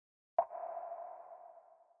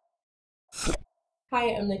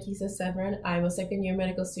Hi, I'm Nakisa Severin. I'm a second year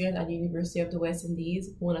medical student at the University of the West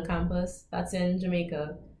Indies, Mona campus, that's in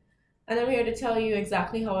Jamaica. And I'm here to tell you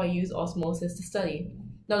exactly how I use osmosis to study.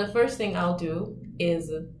 Now, the first thing I'll do is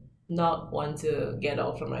not want to get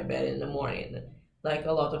out from my bed in the morning, like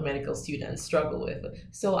a lot of medical students struggle with.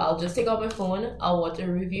 So I'll just take out my phone, I'll watch a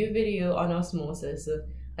review video on osmosis, and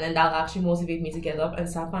then that'll actually motivate me to get up and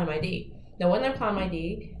start planning my day. Now, when I plan my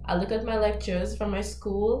day, I look at my lectures from my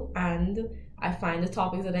school and I find the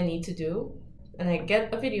topics that I need to do, and I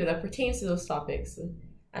get a video that pertains to those topics,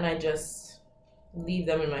 and I just leave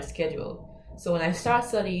them in my schedule. So when I start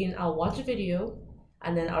studying, I'll watch a video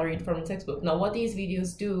and then I'll read from the textbook. Now, what these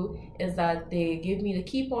videos do is that they give me the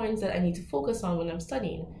key points that I need to focus on when I'm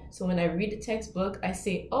studying. So when I read the textbook, I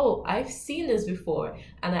say, oh, I've seen this before,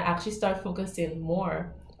 and I actually start focusing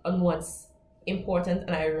more on what's important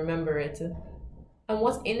and I remember it. And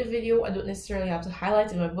what's in the video, I don't necessarily have to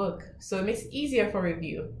highlight in my book, so it makes it easier for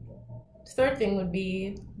review. The third thing would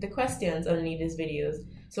be the questions underneath these videos.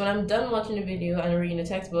 So when I'm done watching the video and reading the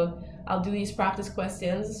textbook, I'll do these practice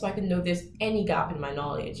questions so I can know if there's any gap in my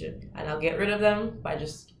knowledge. And I'll get rid of them by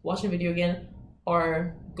just watching the video again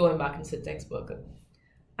or going back into the textbook.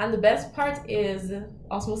 And the best part is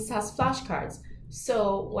Osmosis has flashcards.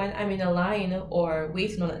 So when I'm in a line or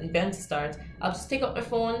waiting on an event to start, I'll just take up my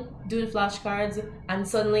phone, do the flashcards, and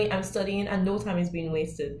suddenly I'm studying and no time is being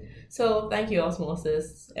wasted. So thank you,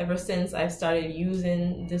 Osmosis. Ever since I've started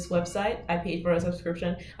using this website, I paid for a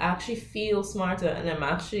subscription. I actually feel smarter and I'm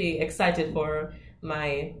actually excited for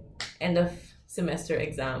my end of semester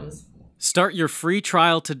exams. Start your free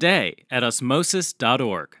trial today at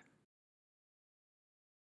osmosis.org.